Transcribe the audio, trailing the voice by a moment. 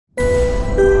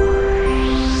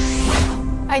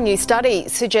A new study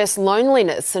suggests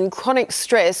loneliness and chronic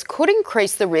stress could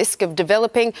increase the risk of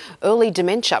developing early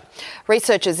dementia.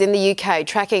 Researchers in the UK,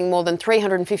 tracking more than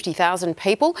 350,000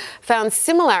 people, found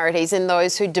similarities in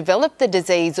those who developed the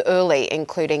disease early,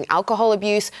 including alcohol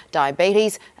abuse,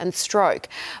 diabetes and stroke.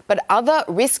 But other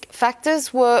risk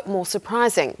factors were more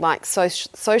surprising, like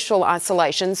social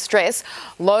isolation, stress,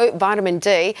 low vitamin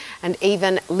D and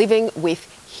even living with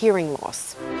hearing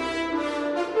loss.